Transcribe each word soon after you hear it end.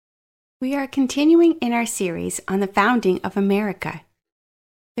We are continuing in our series on the founding of America.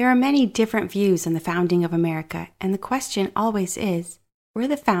 There are many different views on the founding of America, and the question always is, were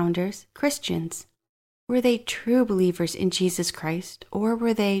the founders Christians? Were they true believers in Jesus Christ, or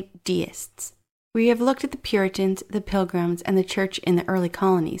were they deists? We have looked at the Puritans, the Pilgrims, and the church in the early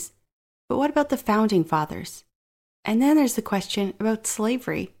colonies. But what about the founding fathers? And then there's the question about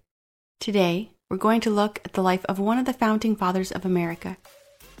slavery. Today, we're going to look at the life of one of the founding fathers of America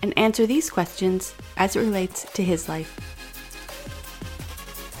and answer these questions as it relates to his life.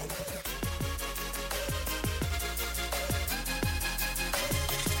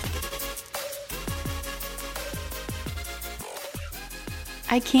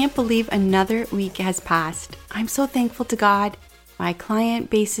 I can't believe another week has passed. I'm so thankful to God. My client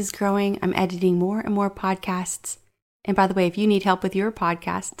base is growing. I'm editing more and more podcasts. And by the way, if you need help with your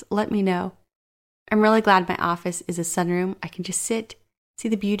podcasts, let me know. I'm really glad my office is a sunroom. I can just sit, see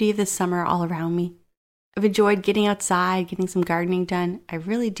the beauty of the summer all around me. I've enjoyed getting outside, getting some gardening done. I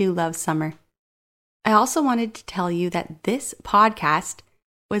really do love summer. I also wanted to tell you that this podcast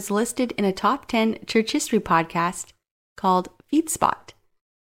was listed in a top 10 church history podcast called FeedSpot.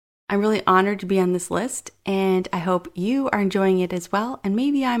 I'm really honored to be on this list, and I hope you are enjoying it as well, and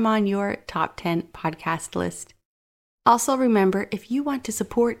maybe I'm on your top 10 podcast list. Also remember, if you want to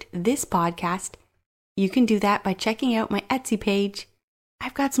support this podcast, you can do that by checking out my Etsy page.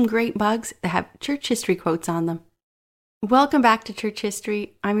 I've got some great mugs that have church history quotes on them. Welcome back to Church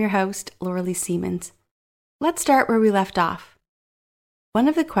History. I'm your host, Laura Lee Siemens. Let's start where we left off. One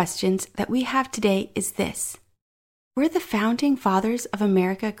of the questions that we have today is this: were the founding fathers of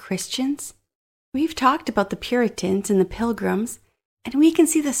America Christians? We've talked about the Puritans and the Pilgrims, and we can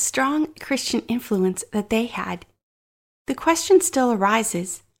see the strong Christian influence that they had. The question still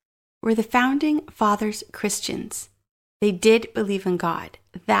arises, were the founding fathers Christians? They did believe in God,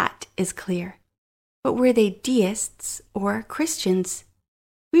 that is clear. But were they deists or Christians?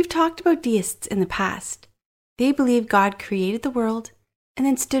 We've talked about deists in the past. They believed God created the world and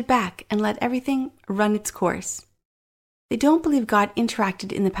then stood back and let everything run its course. They don't believe God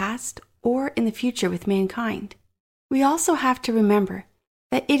interacted in the past or in the future with mankind. We also have to remember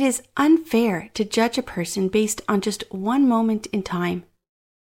that it is unfair to judge a person based on just one moment in time.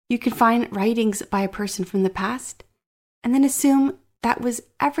 You can find writings by a person from the past and then assume that was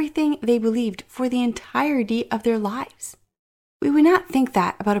everything they believed for the entirety of their lives. We would not think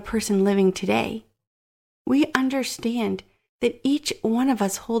that about a person living today. We understand that each one of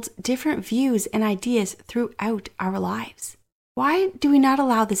us holds different views and ideas throughout our lives. Why do we not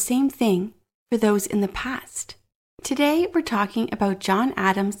allow the same thing for those in the past? Today, we're talking about John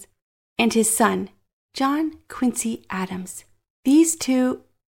Adams and his son, John Quincy Adams. These two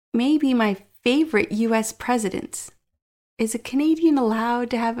may be my favorite U.S. presidents. Is a Canadian allowed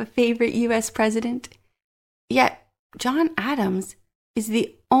to have a favorite U.S. president? Yet, John Adams is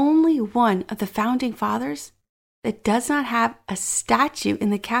the only one of the founding fathers that does not have a statue in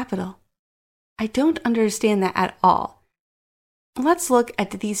the Capitol. I don't understand that at all. Let's look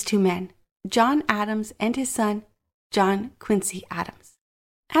at these two men, John Adams and his son, John Quincy Adams.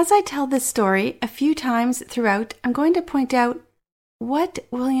 As I tell this story a few times throughout, I'm going to point out what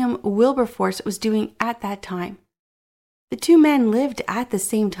William Wilberforce was doing at that time. The two men lived at the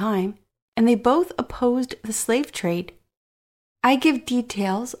same time, and they both opposed the slave trade. I give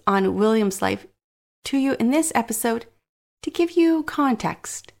details on William's life to you in this episode to give you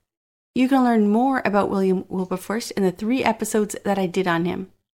context. You can learn more about William Wilberforce in the 3 episodes that I did on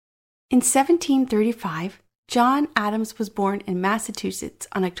him. In 1735, John Adams was born in Massachusetts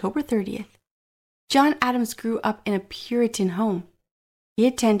on October 30th. John Adams grew up in a Puritan home. He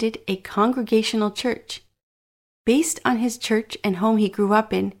attended a Congregational church. Based on his church and home he grew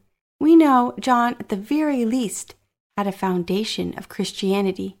up in, we know John, at the very least, had a foundation of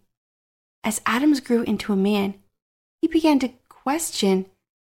Christianity. As Adams grew into a man, he began to question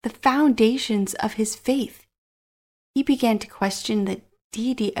the foundations of his faith. He began to question the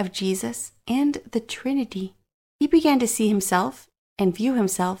deity of Jesus and the Trinity. He began to see himself and view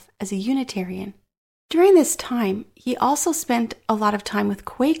himself as a Unitarian. During this time, he also spent a lot of time with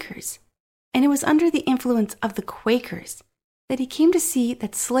Quakers, and it was under the influence of the Quakers that he came to see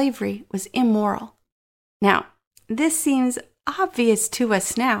that slavery was immoral. Now, this seems obvious to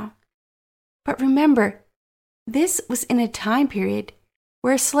us now, but remember, this was in a time period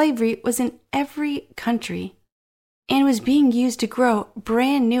where slavery was in every country and was being used to grow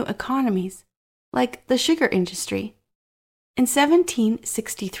brand new economies, like the sugar industry. In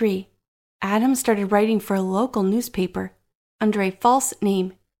 1763, Adams started writing for a local newspaper under a false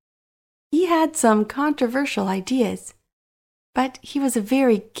name. He had some controversial ideas. but he was a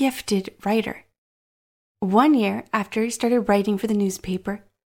very gifted writer. One year after he started writing for the newspaper,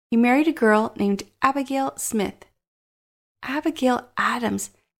 he married a girl named Abigail Smith. Abigail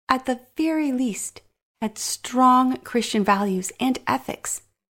Adams, at the very least, had strong Christian values and ethics.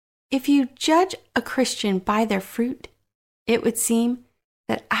 If you judge a Christian by their fruit, it would seem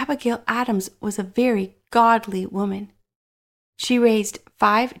that Abigail Adams was a very godly woman. She raised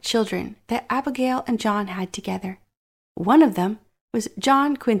 5 children that Abigail and John had together. One of them was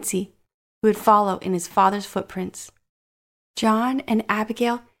John Quincy, who would follow in his father's footprints. John and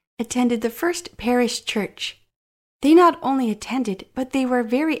Abigail attended the First Parish Church. They not only attended, but they were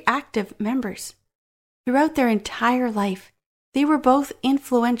very active members. Throughout their entire life, they were both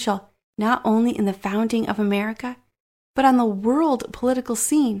influential not only in the founding of America, but on the world political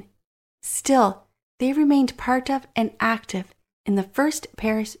scene. Still, they remained part of and active in the First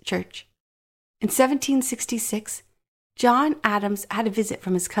Parish Church. In 1766, John Adams had a visit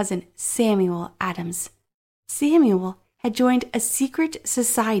from his cousin Samuel Adams. Samuel had joined a secret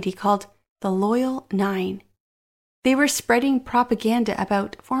society called the Loyal Nine. They were spreading propaganda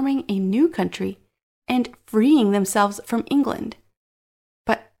about forming a new country and freeing themselves from England.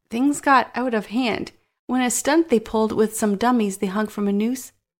 But things got out of hand when a stunt they pulled with some dummies they hung from a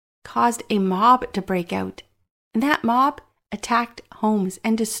noose caused a mob to break out, and that mob attacked homes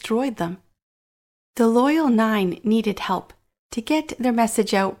and destroyed them. The Loyal Nine needed help to get their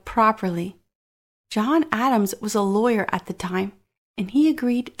message out properly. John Adams was a lawyer at the time, and he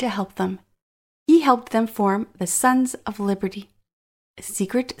agreed to help them. He helped them form the Sons of Liberty, a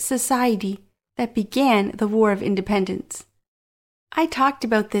secret society that began the War of Independence. I talked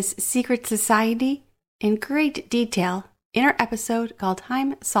about this secret society in great detail in our episode called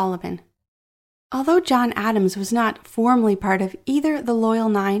I'm Solomon. Although John Adams was not formally part of either the Loyal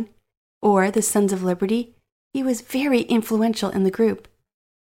Nine or the Sons of Liberty, he was very influential in the group.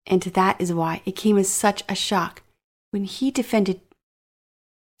 And that is why it came as such a shock when he defended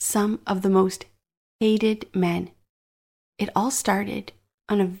some of the most hated men. It all started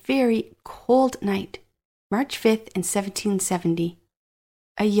on a very cold night, March 5th in 1770.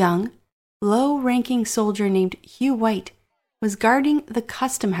 A young, low-ranking soldier named Hugh White was guarding the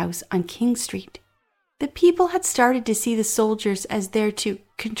custom house on King Street. The people had started to see the soldiers as there to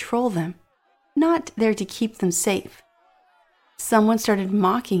control them, not there to keep them safe. Someone started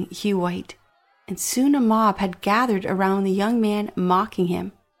mocking Hugh White, and soon a mob had gathered around the young man mocking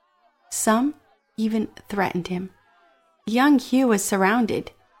him. Some even threatened him. Young Hugh was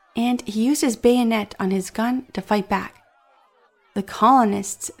surrounded, and he used his bayonet on his gun to fight back. The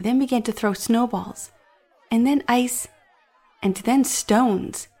colonists then began to throw snowballs, and then ice, and then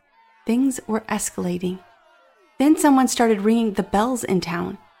stones. Things were escalating. Then someone started ringing the bells in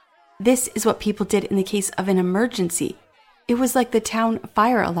town. This is what people did in the case of an emergency. It was like the town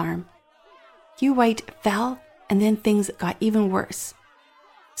fire alarm. Hugh White fell, and then things got even worse.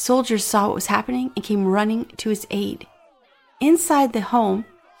 Soldiers saw what was happening and came running to his aid. Inside the home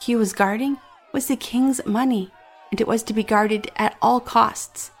Hugh was guarding was the king's money, and it was to be guarded at all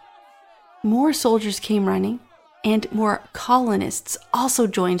costs. More soldiers came running, and more colonists also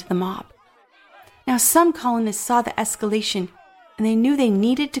joined the mob. Now, some colonists saw the escalation, and they knew they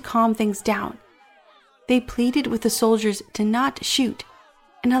needed to calm things down. They pleaded with the soldiers to not shoot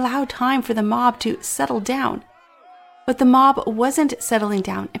and allow time for the mob to settle down. But the mob wasn't settling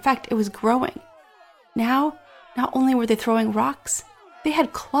down. In fact, it was growing. Now, not only were they throwing rocks, they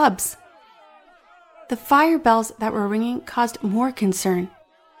had clubs. The fire bells that were ringing caused more concern,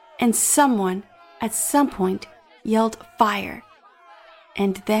 and someone, at some point, yelled fire.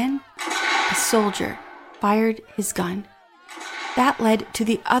 And then a soldier fired his gun. That led to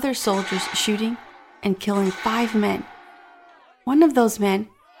the other soldiers shooting and killing 5 men. One of those men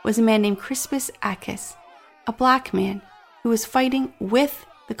was a man named Crispus Attucks, a black man who was fighting with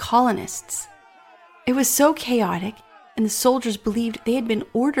the colonists. It was so chaotic, and the soldiers believed they had been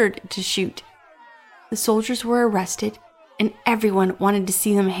ordered to shoot. The soldiers were arrested, and everyone wanted to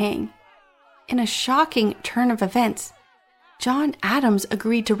see them hang. In a shocking turn of events, John Adams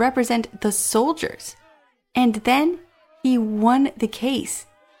agreed to represent the soldiers, and then he won the case.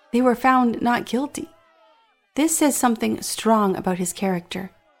 They were found not guilty. This says something strong about his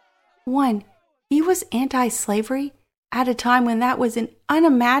character. 1, he was anti-slavery at a time when that was an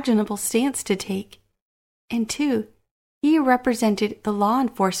unimaginable stance to take. And 2, he represented the law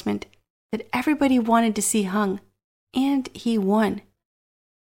enforcement that everybody wanted to see hung, and he won.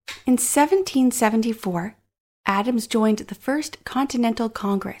 In 1774, Adams joined the First Continental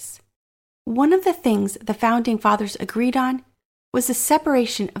Congress. One of the things the Founding Fathers agreed on was the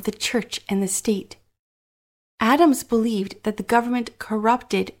separation of the church and the state. Adams believed that the government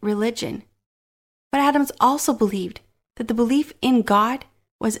corrupted religion. But Adams also believed that the belief in God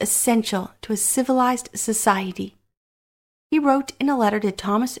was essential to a civilized society. He wrote in a letter to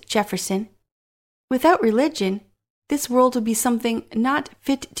Thomas Jefferson, "Without religion, this world would be something not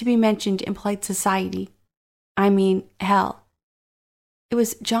fit to be mentioned in polite society. I mean, hell." It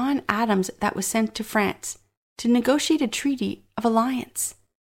was John Adams that was sent to France to negotiate a treaty of alliance.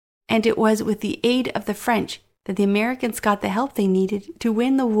 And it was with the aid of the French that the Americans got the help they needed to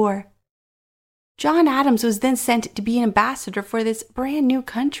win the war. John Adams was then sent to be an ambassador for this brand new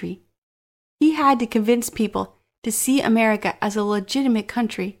country. He had to convince people to see America as a legitimate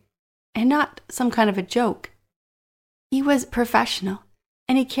country and not some kind of a joke. He was professional,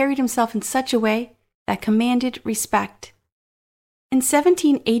 and he carried himself in such a way that commanded respect. In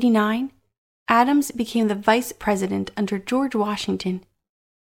 1789, Adams became the vice president under George Washington.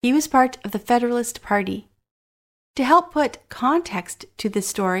 He was part of the Federalist Party. To help put context to this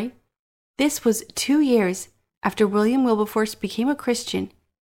story, this was 2 years after William Wilberforce became a Christian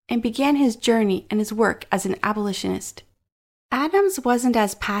and began his journey and his work as an abolitionist. Adams wasn't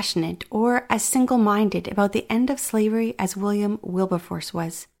as passionate or as single-minded about the end of slavery as William Wilberforce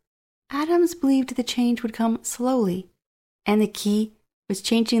was. Adams believed the change would come slowly, and the key was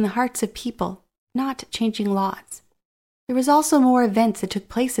changing the hearts of people, not changing laws. There was also more events that took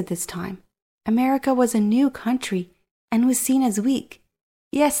place at this time. America was a new country and was seen as weak.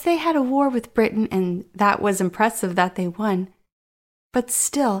 Yes, they had a war with Britain, and that was impressive that they won. But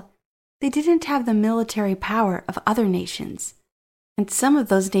still, they didn't have the military power of other nations. And some of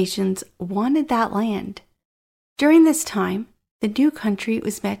those nations wanted that land. During this time, the new country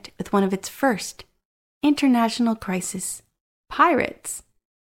was met with one of its first international crises: pirates.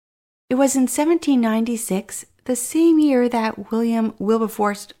 It was in 1796, the same year that William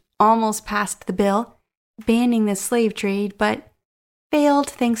Wilberforce almost passed the bill banning the slave trade, but failed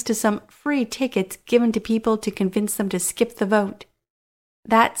thanks to some free tickets given to people to convince them to skip the vote.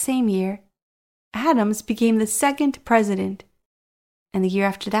 That same year, Adams became the second president, and the year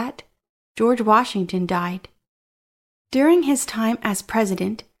after that, George Washington died. During his time as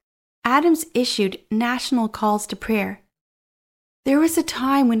president, Adams issued national calls to prayer. There was a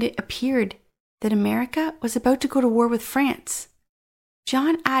time when it appeared that America was about to go to war with France.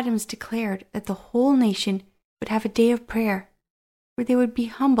 John Adams declared that the whole nation would have a day of prayer, where they would be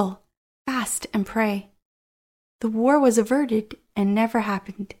humble, fast, and pray. The war was averted and never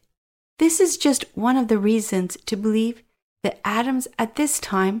happened. This is just one of the reasons to believe that Adams at this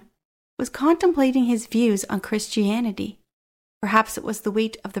time was contemplating his views on Christianity. Perhaps it was the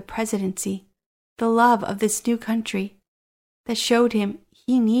weight of the presidency, the love of this new country, that showed him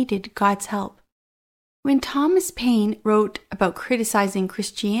he needed God's help. When Thomas Paine wrote about criticizing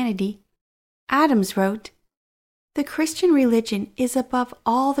Christianity, Adams wrote, "The Christian religion is above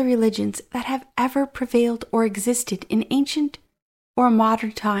all the religions that have ever prevailed or existed in ancient or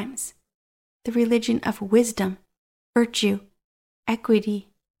modern times, the religion of wisdom, virtue, equity,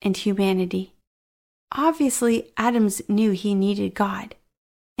 and humanity." Obviously, Adams knew he needed God,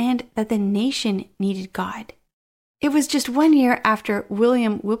 and that the nation needed God. It was just 1 year after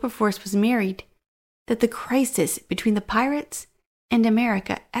William Wilberforce was married that the crisis between the pirates and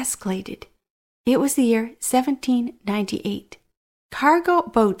America escalated. It was the year 1798. Cargo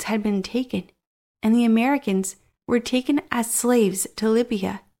boats had been taken, and the Americans were taken as slaves to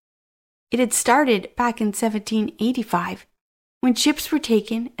Libya. It had started back in 1785, when ships were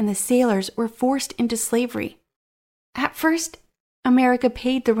taken and the sailors were forced into slavery. At first, America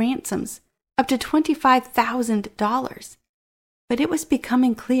paid the ransoms, up to $25,000, but it was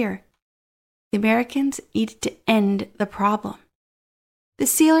becoming clear the Americans needed to end the problem. The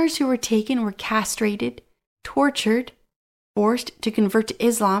sailors who were taken were castrated, tortured, forced to convert to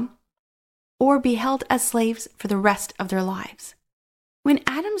Islam, or be held as slaves for the rest of their lives. When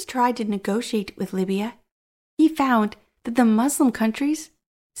Adams tried to negotiate with Libya, he found that the Muslim countries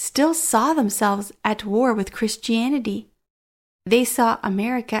still saw themselves at war with Christianity. They saw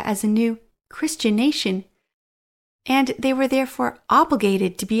America as a new Christian nation, and they were therefore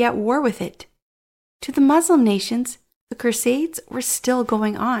obligated to be at war with it. To the Muslim nations, the Crusades were still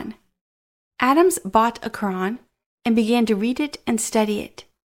going on. Adams bought a Quran and began to read it and study it.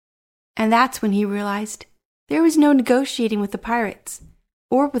 And that's when he realized there was no negotiating with the pirates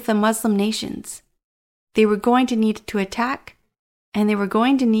or with the Muslim nations. They were going to need to attack, and they were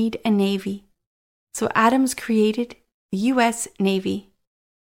going to need a navy. So Adams created the U.S. Navy.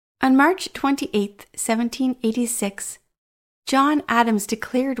 On March 28, 1786, John Adams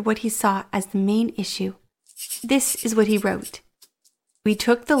declared what he saw as the main issue. This is what he wrote: "We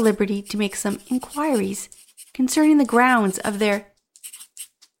took the liberty to make some inquiries concerning the grounds of their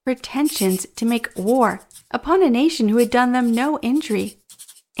pretensions to make war upon a nation who had done them no injury,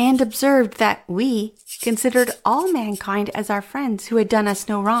 and observed that we considered all mankind as our friends who had done us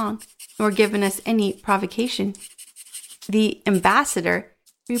no wrong, nor given us any provocation. The ambassador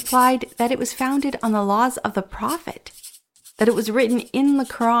replied that it was founded on the laws of the prophet, that it was written in the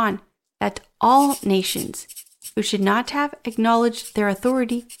Quran that all nations who should not have acknowledged their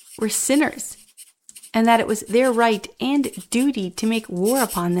authority were sinners, and that it was their right and duty to make war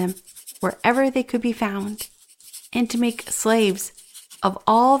upon them wherever they could be found, and to make slaves of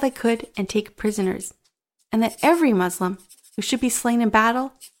all they could and take prisoners, and that every Muslim who should be slain in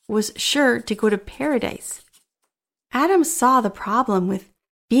battle was sure to go to paradise. Adams saw the problem with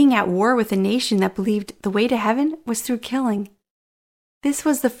being at war with a nation that believed the way to heaven was through killing. This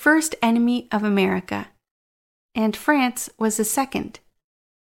was the first enemy of America, and France was the second.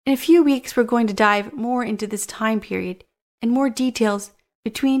 In a few weeks, we're going to dive more into this time period and more details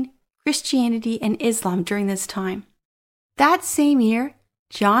between Christianity and Islam during this time. That same year,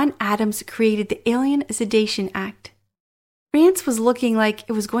 John Adams created the Alien Sedition Act. France was looking like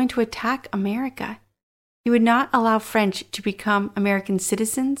it was going to attack America. He would not allow French to become American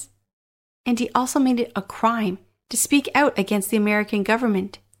citizens, and he also made it a crime to speak out against the American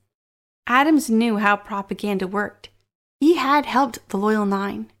government. Adams knew how propaganda worked. He had helped the Loyal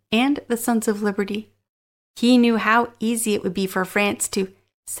Nine and the Sons of Liberty. He knew how easy it would be for France to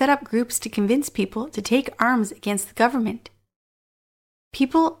set up groups to convince people to take arms against the government.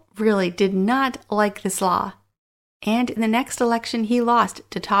 People really did not like this law, and in the next election he lost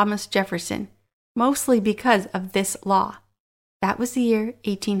to Thomas Jefferson, mostly because of this law. That was the year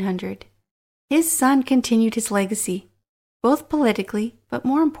 1800. His son continued his legacy, both politically, but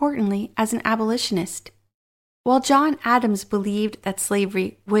more importantly as an abolitionist. While John Adams believed that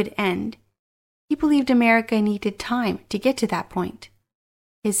slavery would end, he believed America needed time to get to that point.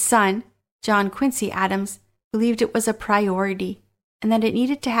 His son, John Quincy Adams, believed it was a priority and that it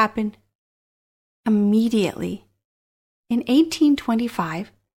needed to happen immediately. In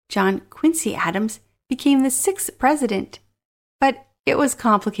 1825, John Quincy Adams became the 6th president, but it was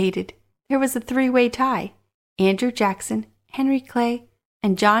complicated. There was a three-way tie: Andrew Jackson, Henry Clay,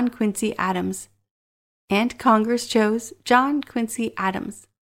 and John Quincy Adams. And Congress chose John Quincy Adams.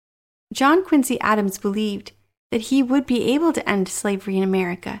 John Quincy Adams believed that he would be able to end slavery in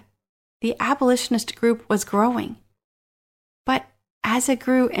America. The abolitionist group was growing. But as it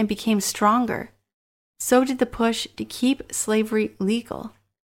grew and became stronger, so did the push to keep slavery legal.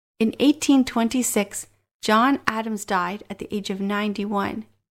 In 1826, John Adams died at the age of 91.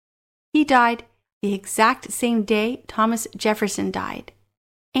 He died the exact same day Thomas Jefferson died,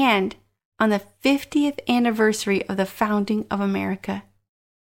 and on the 50th anniversary of the founding of America.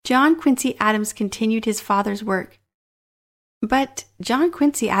 John Quincy Adams continued his father's work. But John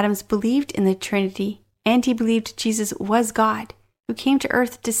Quincy Adams believed in the Trinity, and he believed Jesus was God, who came to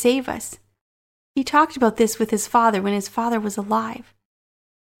earth to save us. He talked about this with his father when his father was alive.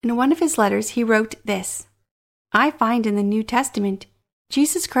 In one of his letters, he wrote this: "I find in the New Testament,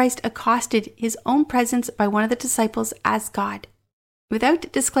 Jesus Christ accosted his own presence by one of the disciples as God.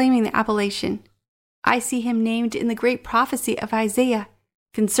 Without disclaiming the appellation, I see him named in the great prophecy of Isaiah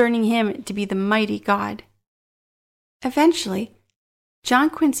concerning him to be the mighty God." Eventually, John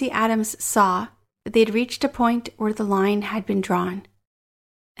Quincy Adams saw that they had reached a point where the line had been drawn,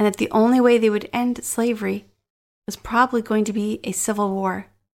 and that the only way they would end slavery was probably going to be a civil war.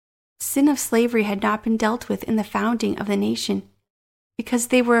 Sin of slavery had not been dealt with in the founding of the nation, because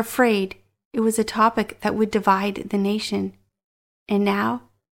they were afraid it was a topic that would divide the nation. And now,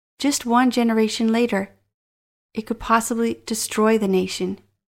 just one generation later, it could possibly destroy the nation.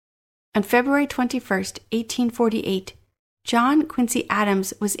 On February 21st, 1848, John Quincy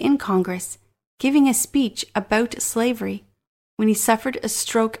Adams was in Congress giving a speech about slavery when he suffered a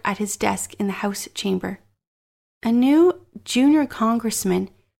stroke at his desk in the House chamber. A new junior congressman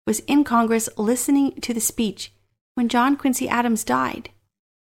was in Congress listening to the speech when John Quincy Adams died.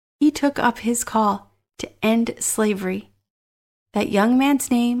 He took up his call to end slavery. That young man's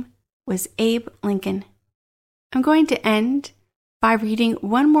name was Abe Lincoln. I'm going to end by reading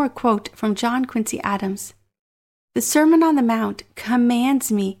one more quote from John Quincy Adams. "The Sermon on the Mount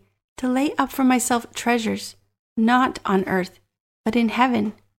commands me to lay up for myself treasures, not on earth, but in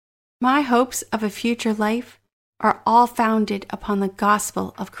heaven. My hopes of a future life are all founded upon the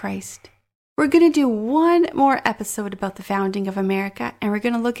gospel of Christ." We're going to do one more episode about the founding of America, and we're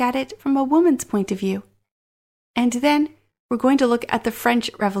going to look at it from a woman's point of view. And then we're going to look at the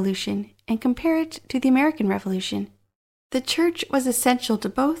French Revolution and compare it to the American Revolution. The church was essential to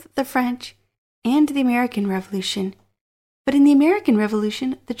both the French and the American Revolution. But in the American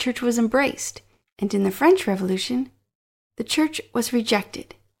Revolution, the church was embraced, and in the French Revolution, the church was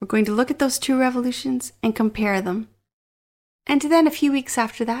rejected. We're going to look at those two revolutions and compare them. And then a few weeks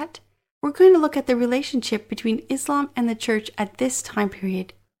after that, we're going to look at the relationship between Islam and the church at this time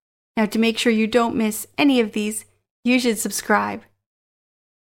period. Now, to make sure you don't miss any of these, you should subscribe.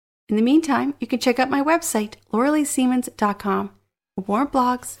 In the meantime, you can check out my website, lauraleesiemens.com, for more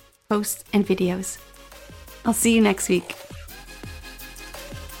blogs, posts, and videos. I'll see you next week.